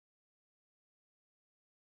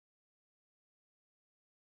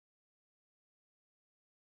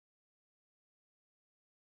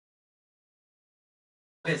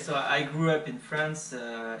Okay, so I grew up in France,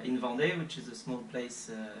 in Vendée, which is a small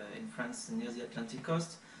place in France near the Atlantic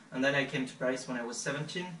coast. And then I came to Paris when I was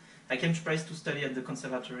 17. I came to Paris to study at the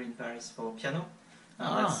conservatory in Paris for piano.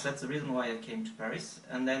 That's the reason why I came to Paris.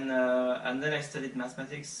 And then I studied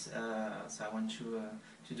mathematics. So I went to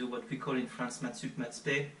do what we call in France Maths Sup, Maths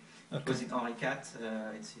P. It was in Henri IV.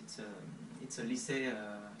 It's a lycée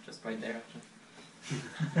just right there.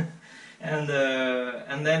 And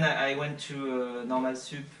then I went to Normal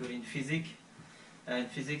Sup in physics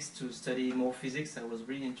to study more physics. I was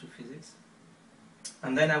really into physics.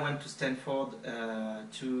 And then I went to Stanford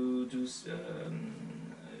to do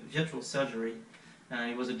virtual surgery.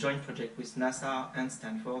 It was a joint project with NASA and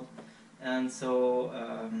Stanford. And so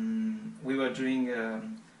we were doing,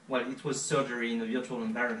 well, it was surgery in a virtual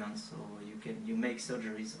environment. So you make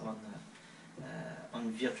surgeries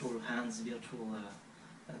on virtual hands, virtual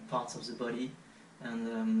parts of the body, and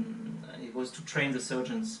it was to train the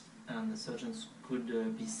surgeons, and the surgeons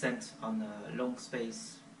could be sent on long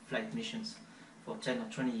space flight missions for 10 or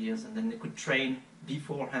 20 years, and then they could train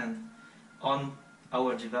beforehand on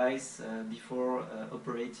our device before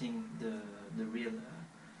operating the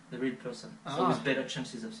real person, so with better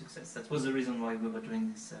chances of success. That was the reason why we were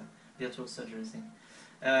doing this virtual surgery thing.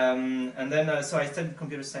 And then so I studied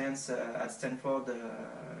computer science at Stanford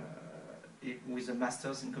with a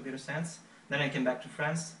master's in computer science. Then I came back to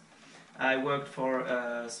France. I worked for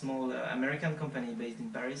a small American company based in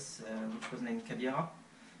Paris, which was named Kabira.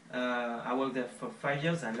 I worked there for 5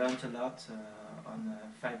 years. I learned a lot on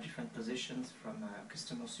 5 different positions, from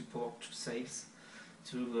customer support to sales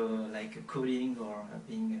to like coding or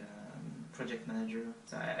being a project manager.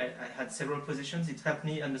 So I had several positions. It helped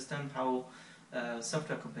me understand how a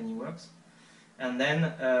software company works. And then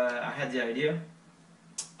I had the idea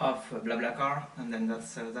of BlaBlaCar, and then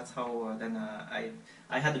that's how then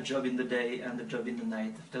I had a job in the day and a job in the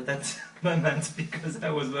night after that moment, because I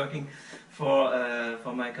was working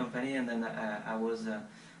for my company, and then I was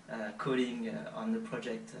coding on the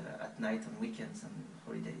project at night, on weekends and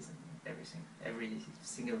holidays and everything. Every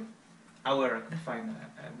single hour I could find,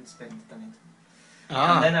 I would spend on it.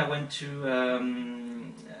 And then I went to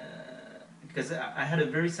because I had a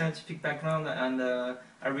very scientific background, and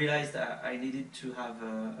I realized that I needed to have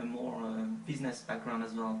a more business background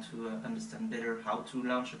as well to understand better how to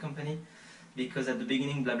launch a company. Because at the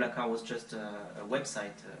beginning, BlaBlaCar was just a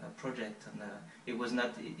website, a project, and it was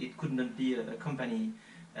not. It could not be a company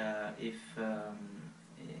if.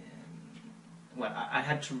 Well, I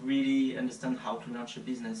had to really understand how to launch a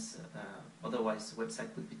business. Otherwise, the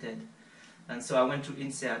website would be dead. And so I went to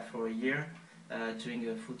INSEAD for a year, doing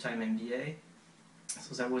a full-time MBA.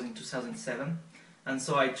 So that was in 2007. And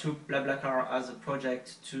so I took BlaBlaCar as a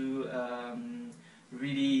project to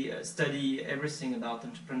really study everything about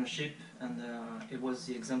entrepreneurship, and it was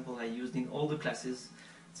the example I used in all the classes.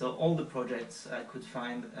 So all the projects I could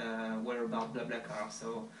find were about BlaBlaCar.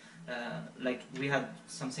 So like we had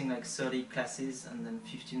something like 30 classes, and then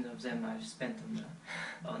 15 of them I've spent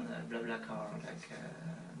on BlaBlaCar, like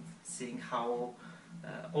seeing how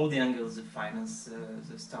all the angles, the finance,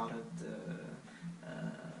 the startup,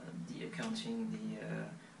 the accounting,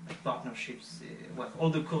 the partnerships, well, all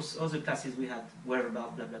the classes we had were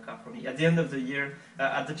about BlaBlaCar for me. At the end of the year,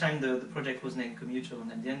 at the time the project was named Commutual,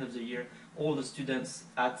 and at the end of the year, all the students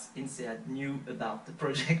at INSEAD knew about the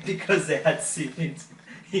project because they had seen it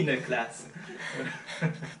in a class.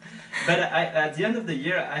 But at the end of the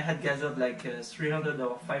year, I had gathered like 300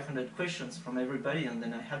 or 500 questions from everybody, and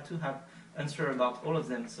then I had to have answer about all of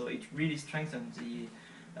them. So it really strengthened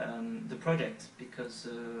the project, because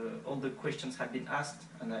all the questions had been asked,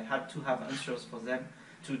 and I had to have answers for them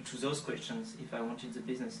to those questions if I wanted the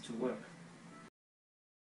business to work.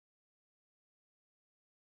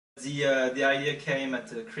 The idea came at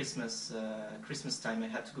Christmas time. I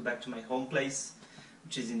had to go back to my home place,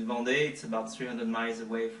 which is in Vendée. It's about 300 miles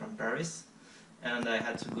away from Paris, and I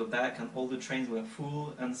had to go back, and all the trains were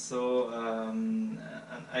full, and so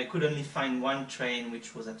I could only find one train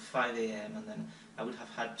which was at 5 a.m. and then I would have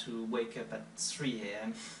had to wake up at 3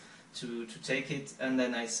 a.m. to take it, and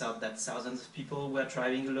then I saw that thousands of people were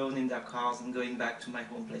driving alone in their cars and going back to my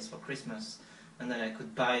home place for Christmas, and then I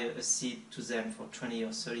could buy a seat to them for 20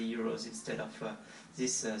 or 30 euros instead of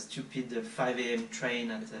this stupid 5 a.m.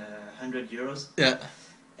 train at 100 euros. Yeah.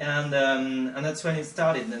 And that's when it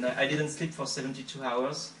started. And I didn't sleep for 72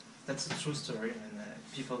 hours. That's a true story. And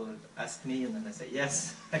people would ask me, and then I say,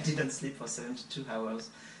 yes, I didn't sleep for 72 hours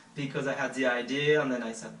because I had the idea, and then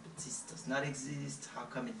I said, but this does not exist. How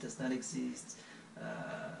come it does not exist?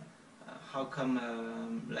 how come,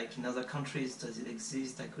 like in other countries, does it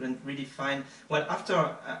exist? I couldn't really find. Well,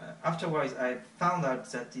 afterwards, I found out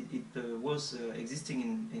that it was existing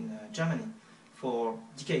in Germany for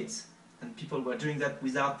decades, and people were doing that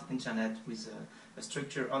without internet, with a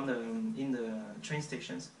structure on in the train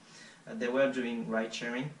stations. They were doing ride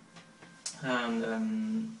sharing,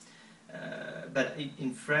 and but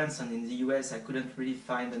in France and in the US, I couldn't really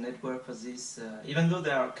find a network for this. Even though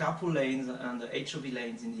there are carpool lanes and HOV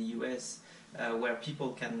lanes in the US, where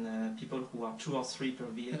people who are 2 or 3 per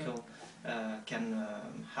vehicle can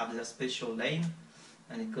have their special lane,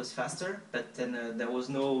 and it goes faster. But then there was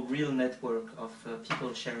no real network of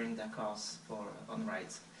people sharing their cars for on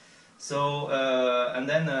rides. So and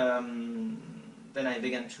then I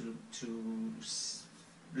began to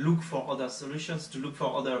look for other solutions, to look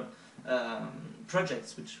for other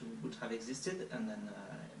projects which would have existed, and then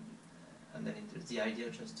the idea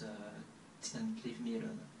just didn't leave me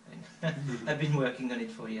alone. I've been working on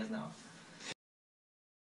it for years now.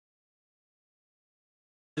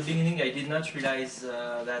 At the beginning, I did not realize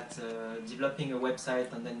that developing a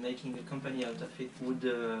website and then making a company out of it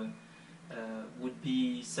would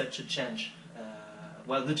be such a change.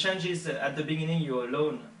 Well, the change is at the beginning you're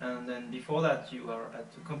alone, and then before that you are at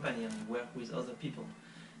a company and you work with other people.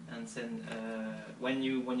 And then when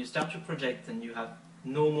you start your project and you have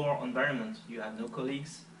no more environment, you have no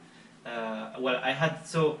colleagues. Well,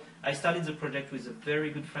 I started the project with a very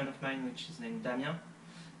good friend of mine, which is named Damien,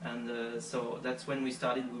 and so that's when we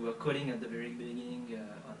started. We were coding at the very beginning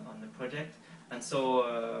on the project, and so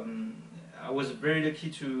I was very lucky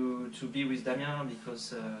to be with Damien,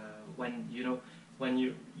 because when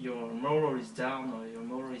your moral is down or your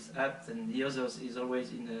moral is up, then the other is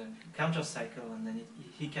always in a counter cycle, and then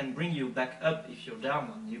he can bring you back up if you're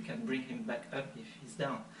down, and you can bring him back up if he's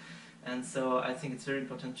down. And so I think it's very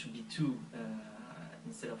important to be 2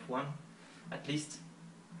 instead of 1, at least.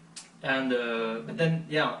 And but then,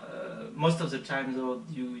 yeah, most of the time though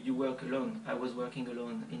you work alone. I was working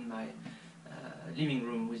alone in my living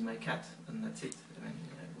room with my cat, and that's it. I mean,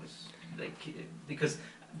 it was like, because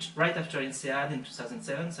right after INSEAD in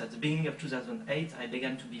 2007, so at the beginning of 2008, I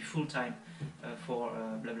began to be full-time for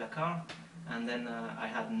BlaBlaCar, and then I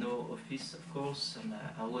had no office, of course, and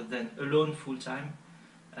I was then alone full-time,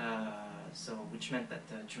 so which meant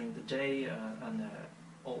that during the day and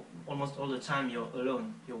almost all the time you're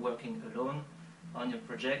alone, you're working alone on your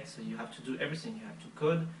project, so you have to do everything. You have to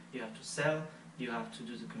code, you have to sell, you have to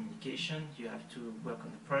do the communication, you have to work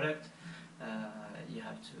on the product, you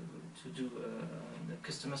have to do the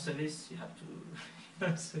customer service, you have to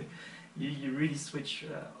so you really switch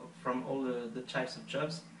from all the types of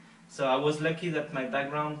jobs. So I was lucky that my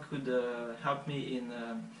background could help me in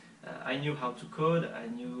I knew how to code, I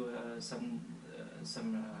knew some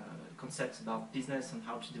concepts about business and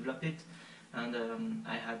how to develop it, and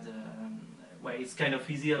I had well, it's kind of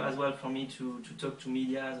easier as well for me to talk to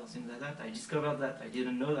media or things like that. I discovered that, I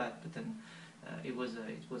didn't know that, but then it was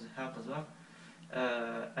a help as well.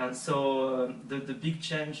 And so the big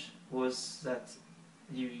change was that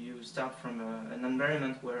you start from an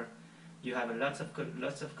environment where you have lots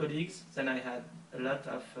of colleagues. Then I had a lot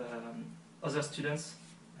of other students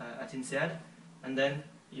at INSEAD, and then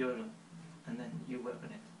you're alone, and then you work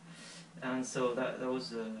on it. And so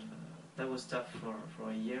that was tough for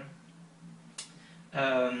a year.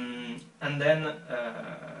 And then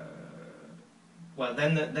well,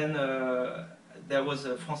 then there was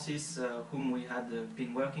Francis, whom we had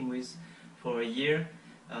been working with for a year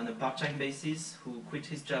on a part-time basis, who quit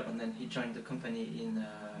his job, and then he joined the company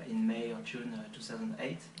in May or June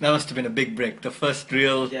 2008. That must have been a big break, the first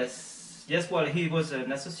real... Yes. Well, he was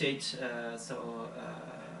an associate,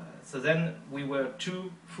 so then we were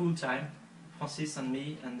 2 full-time, Francis and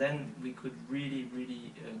me, and then we could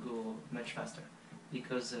really go much faster,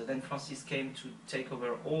 because then Francis came to take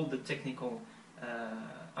over all the technical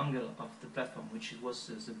angle of the platform, which was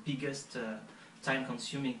the biggest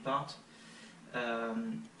time-consuming part,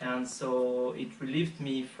 and so it relieved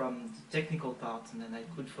me from the technical part, and then I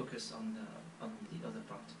could focus on the other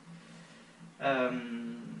part.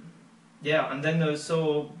 Yeah, and then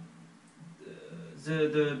so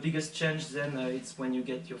the biggest change then it's when you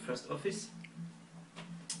get your first office.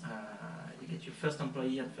 You get your first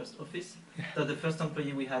employee and first office. So the first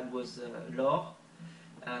employee we had was Laure,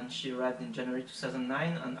 and she arrived in January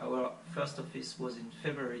 2009, and our first office was in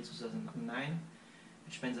February 2009,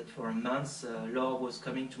 which means that for a month Laure was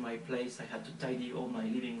coming to my place. I had to tidy all my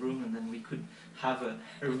living room, and then we could have a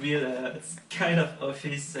real kind of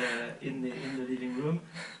office in the living room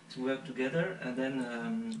to work together. And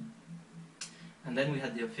then we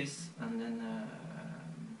had the office, and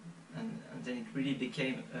then it really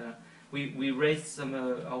became we raised some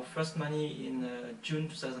our first money in June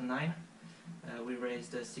 2009. We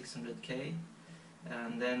raised 600K,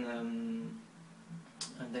 and then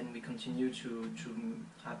we continue to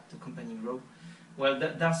have the company grow. Well,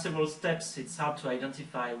 there are several steps. It's hard to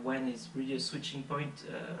identify when is really a switching point.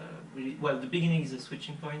 Well, the beginning is a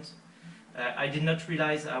switching point. I did not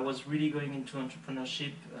realize I was really going into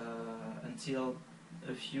entrepreneurship until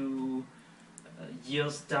a few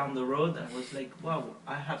years down the road. I was like, wow,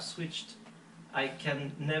 I have switched. I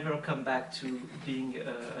can never come back to being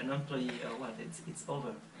an employee or what, it's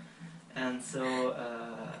over. And so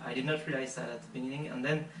I did not realize that at the beginning. And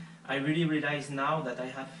then I really realize now that I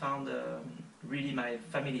have found really my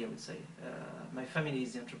family, I would say. My family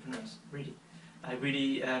is the entrepreneurs, really. I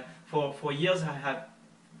really, for years I have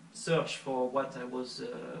searched for what I was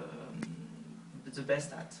the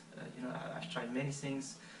best at. You know, I've tried many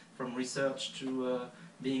things, from research to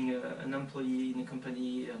being an employee in a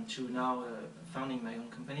company, and to now founding my own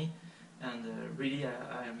company. And really,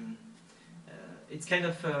 it's kind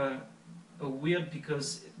of weird,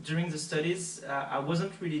 because during the studies I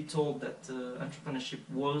wasn't really told that entrepreneurship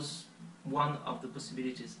was one of the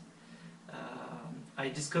possibilities. I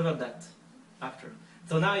discovered that after.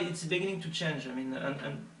 So now it's beginning to change. I mean,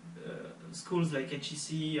 schools like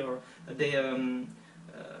HEC, or they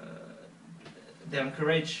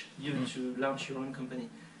encourage you to launch your own company.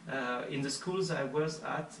 In the schools I was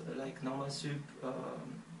at, like Normal Sup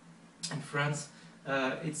in France,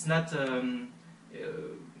 it's not.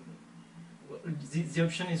 The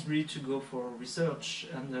option is really to go for research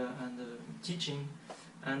and teaching,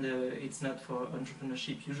 and it's not for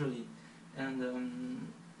entrepreneurship usually. And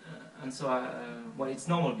so well, it's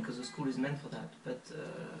normal because the school is meant for that, but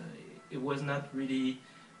it was not really.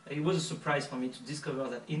 It was a surprise for me to discover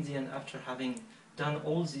that in the end, after having done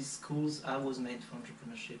all these schools, I was made for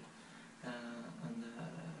entrepreneurship, and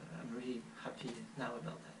I'm really happy now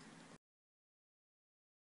about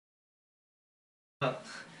that.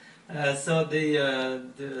 Well, so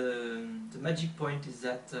the magic point is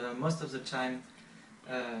that most of the time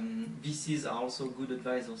VCs are also good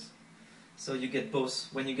advisors. So you get both.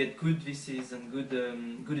 When you get good VCs and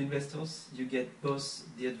good investors, you get both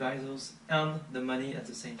the advisors and the money at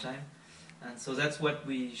the same time. And so that's what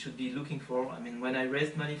we should be looking for. I mean, when I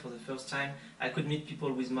raised money for the first time, I could meet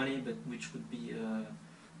people with money, but which would be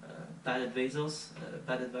bad advisors,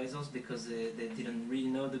 because they didn't really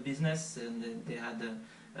know the business, and they had an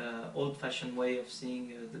old-fashioned way of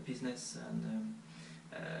seeing the business,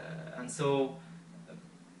 and so.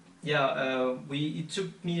 Yeah, it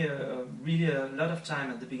took me really a lot of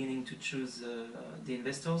time at the beginning to choose the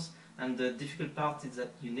investors, and the difficult part is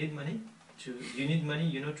that you need money.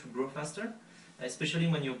 You know, to grow faster, especially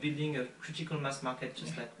when you're building a critical mass market,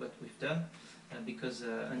 just like what we've done. Because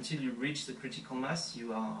until you reach the critical mass,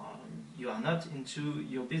 you are not into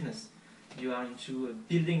your business. You are into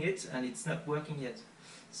building it, and it's not working yet.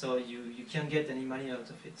 So you can't get any money out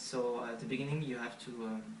of it. So at the beginning, you have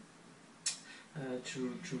to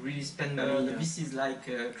really spend money. The VCs like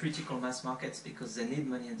critical mass markets because they need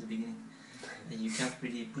money at the beginning. You can't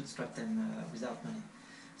really bootstrap them without money.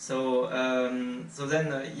 So so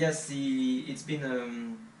then yes, it's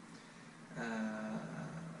been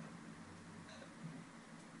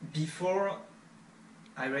before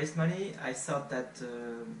I raised money, I thought that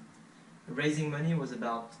raising money was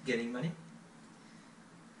about getting money.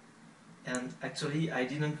 And actually, I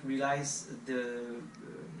didn't realize the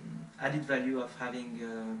added value of having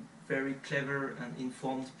very clever and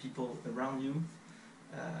informed people around you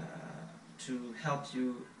to help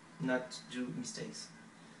you not do mistakes,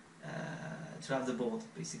 to have the board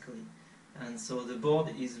basically. And so the board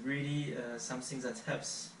is really something that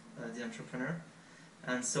helps the entrepreneur.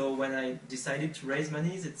 And so when I decided to raise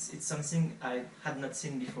money, it's something I had not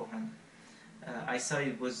seen beforehand. I thought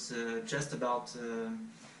it was just about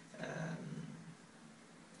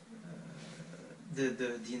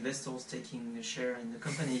the investors taking a share in the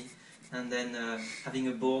company, and then having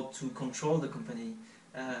a board to control the company.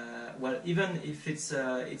 Well, even if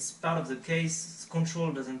it's part of the case,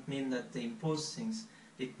 control doesn't mean that they impose things.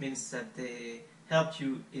 It means that they help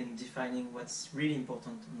you in defining what's really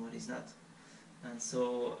important and what is not. And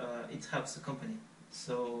so it helps the company.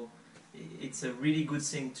 So it's a really good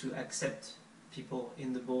thing to accept people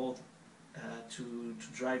in the board to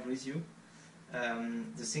drive with you.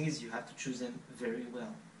 The thing is, you have to choose them very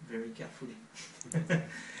well, very carefully.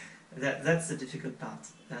 That's the difficult part,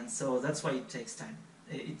 and so that's why it takes time.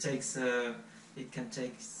 It can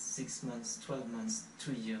take 6 months, 12 months,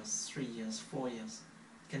 2 years, 3 years, 4 years.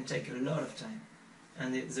 It can take a lot of time,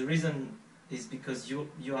 and the reason is because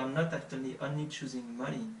you are not actually only choosing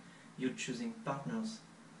money, you're choosing partners,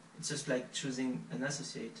 it's just like choosing an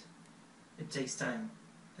associate. It takes time,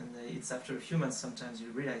 and it's after a few months sometimes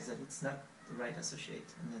you realize that it's not the right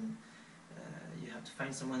associate, and then you have to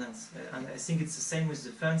find someone else. And I think it's the same with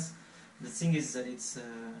the funds. The thing is that it's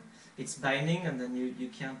binding, and then you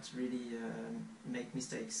can't really make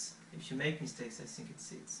mistakes. If you make mistakes, I think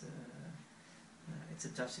it's a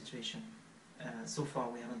tough situation. So far,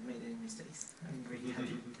 we haven't made any mistakes. I'm really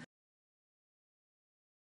happy.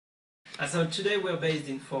 So today we're based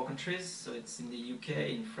in 4 countries. So it's in the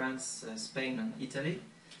UK, in France, Spain, and Italy.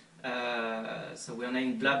 So we are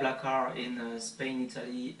named BlaBlaCar in Spain,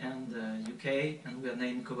 Italy, and UK, and we are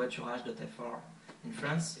named Covoiturage.fr in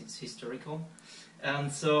France. It's historical.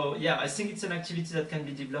 And so, yeah, I think it's an activity that can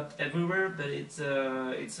be developed everywhere, but it's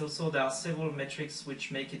also, there are several metrics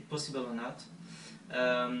which make it possible or not.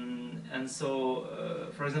 And so,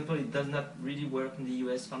 for example, it does not really work in the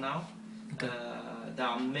US for now. Okay. There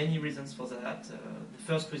are many reasons for that. The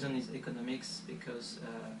first reason is economics, because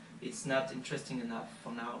it's not interesting enough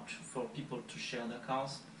for now for people to share their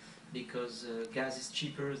cars, because gas is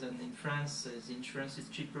cheaper than in France, the insurance is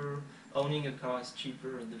cheaper, owning a car is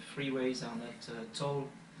cheaper, and the freeways are not toll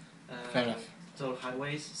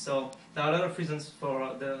highways. So there are a lot of reasons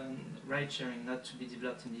for the ride sharing not to be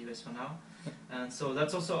developed in the US for now. And so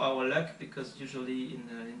that's also our luck, because usually in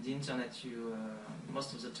the internet,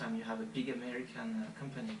 most of the time you have a big American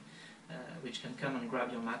company which can come and grab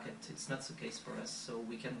your market. It's not the case for us, so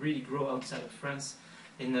we can really grow outside of France,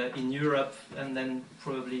 in Europe, and then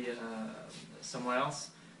probably somewhere else.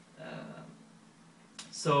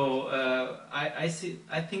 I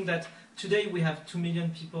think that today we have 2 million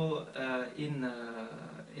people in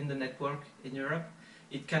the network in Europe.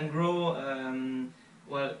 It can grow.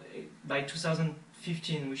 Well, by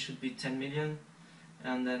 2015 we should be 10 million,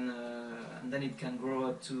 and then it can grow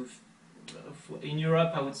up to, in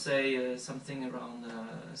Europe I would say something around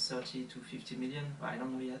 30 to 50 million. I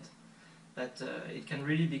don't know yet, but it can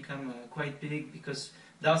really become quite big, because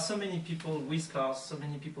there are so many people with cars, so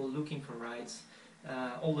many people looking for rides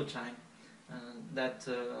all the time, that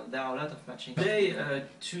there are a lot of matching.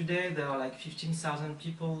 Today there are like 15,000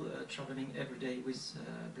 people traveling every day with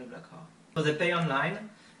BlaBlaCar. So they pay online,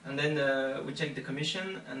 and then we take the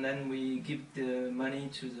commission, and then we give the money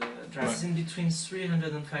to the driver. It's in between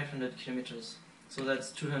 300 and 500 kilometers, so that's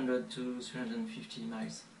 200 to 350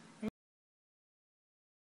 miles.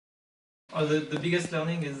 The biggest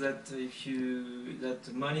learning is that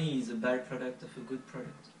that money is a byproduct of a good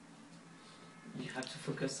product. You have to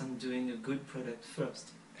focus on doing a good product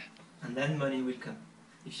first, and then money will come.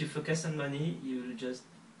 If you focus on money, you will just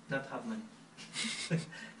not have money.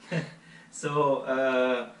 So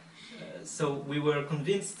we were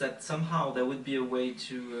convinced that somehow there would be a way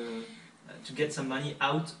to get some money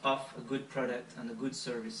out of a good product and a good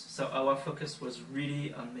service. So our focus was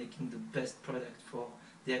really on making the best product for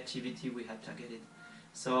the activity we had targeted.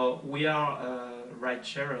 So we are ride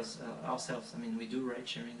sharers ourselves. I mean, we do ride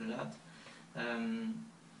sharing a lot.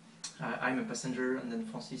 I'm a passenger, and then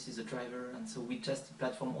Francis is a driver, and so we test the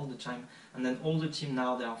platform all the time. And then all the team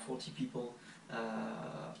now, there are 40 people.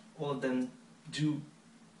 All of them do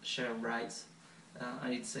share rides,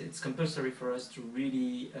 and it's compulsory for us to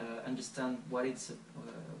really understand what it's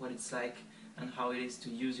like and how it is to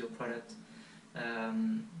use your product.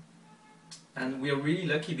 And we are really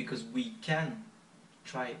lucky because we can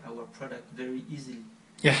try our product very easily.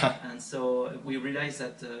 Yeah. And so we realize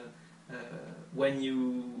that when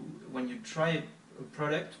you try a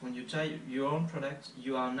product, when you try your own product,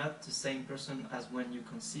 you are not the same person as when you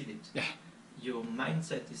conceive it. Yeah. Your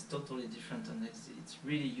mindset is totally different, and it's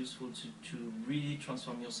really useful to really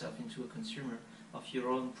transform yourself into a consumer of your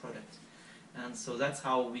own product. And so that's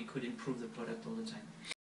how we could improve the product all the time.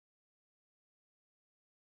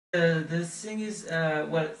 The thing is,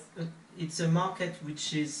 well, it's a market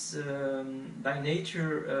which is by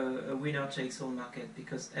nature a winner-takes-all market,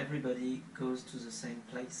 because everybody goes to the same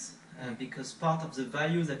place. Because part of the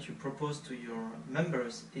value that you propose to your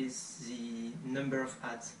members is the number of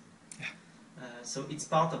ads. Yeah. So it's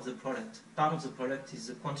part of the product. Part of the product is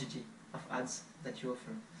the quantity of ads that you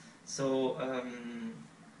offer. So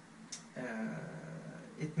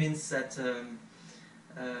it means that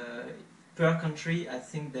per country, I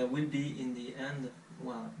think there will be in the end,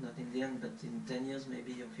 well, not in the end, but in 10 years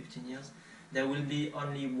maybe, or 15 years, there will be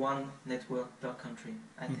only one network per country,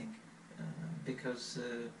 I think. Because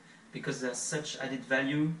there's such added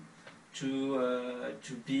value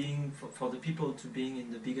to being, for the people to being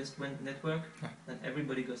in the biggest network, that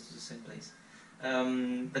everybody goes to the same place.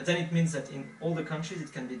 But then it means that in all the countries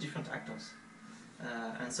it can be different actors.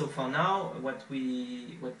 And so for now, what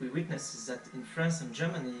we witness is that in France and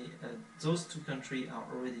Germany, those two countries are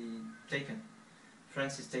already taken.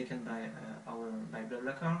 France is taken by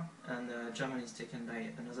BlaBlaCar, and Germany is taken by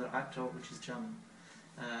another actor, which is German.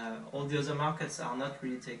 All the other markets are not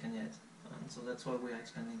really taken yet, and so that's why we are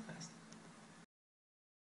expanding fast.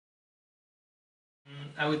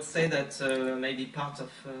 I would say that maybe part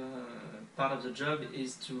of the job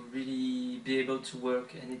is to really be able to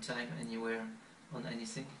work anytime, anywhere, on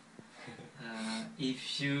anything.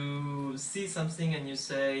 If you see something and you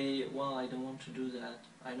say, well, I don't want to do that,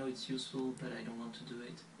 I know it's useful, but I don't want to do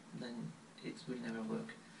it, then it will never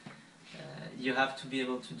work. You have to be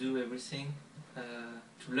able to do everything,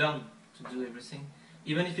 to learn to do everything.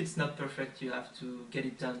 Even if it's not perfect, you have to get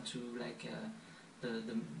it done to like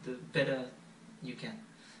the better you can.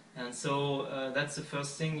 And so that's the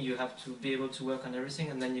first thing. You have to be able to work on everything,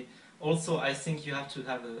 and then also I think you have to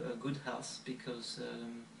have a good health, because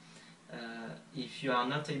if you are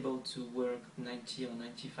not able to work 90 or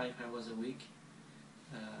 95 hours a week,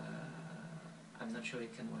 I'm not sure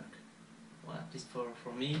it can work. Well, at least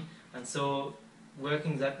for me. And so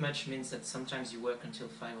working that much means that sometimes you work until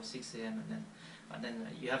 5 or 6 a.m. and then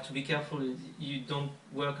you have to be careful. You don't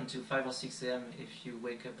work until 5 or 6 a.m. if you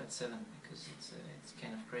wake up at 7, because it's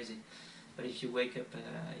kind of crazy. But if you wake up,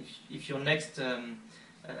 if your next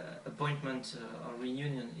appointment or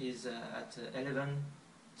reunion is at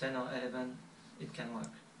 10 or 11, it can work.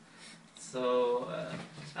 So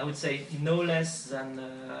I would say no less than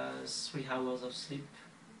 3 hours of sleep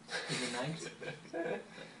in the night.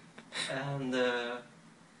 And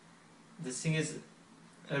the thing is,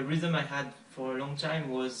 a rhythm I had for a long time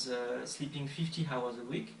was sleeping 50 hours a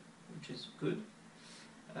week, which is good.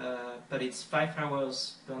 But it's 5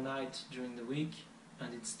 hours per night during the week,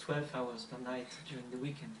 and it's 12 hours per night during the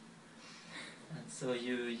weekend. And so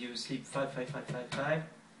you sleep 5, 5, 5, 5, 5,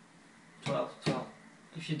 12, 12.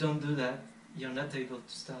 If you don't do that, you're not able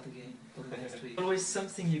to start again for the next week. Always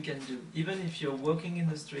something you can do. Even if you're walking in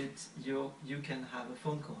the street, you can have a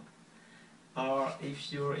phone call. Or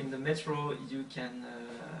if you're in the metro, you can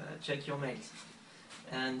check your mails.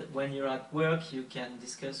 And when you're at work, you can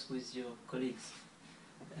discuss with your colleagues.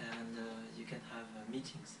 And you can have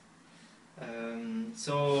meetings.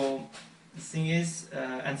 So the thing is,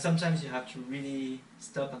 and sometimes you have to really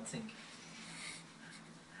stop and think.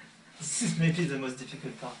 This is maybe the most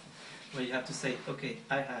difficult part, where you have to say, okay,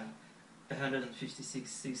 I have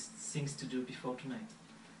 156 things to do before tonight.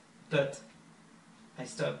 But I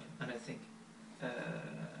stop and I think. And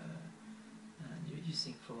you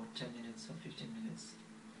think for 10 minutes or 15 minutes.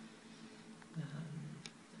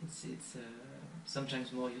 It's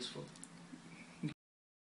sometimes more useful.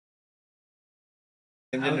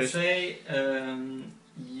 I would say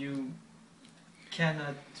you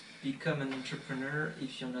cannot become an entrepreneur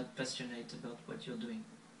if you're not passionate about what you're doing,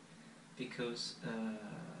 because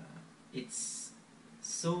it's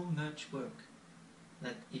so much work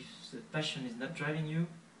that if the passion is not driving you,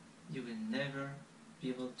 you will never be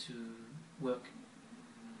able to work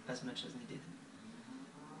as much as needed.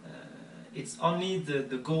 It's only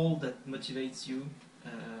the goal that motivates you.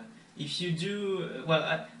 If you do,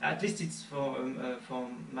 well, at least it's for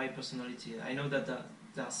my personality. I know that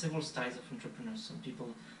there are several styles of entrepreneurs. Some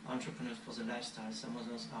people are entrepreneurs for the lifestyle, some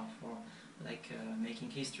others are for making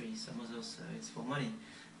history, some others it's for money.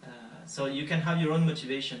 So you can have your own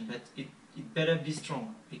motivation, but it better be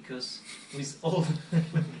strong, because with all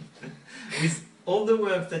with all the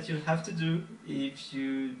work that you have to do, if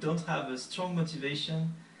you don't have a strong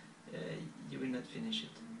motivation, you will not finish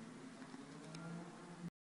it.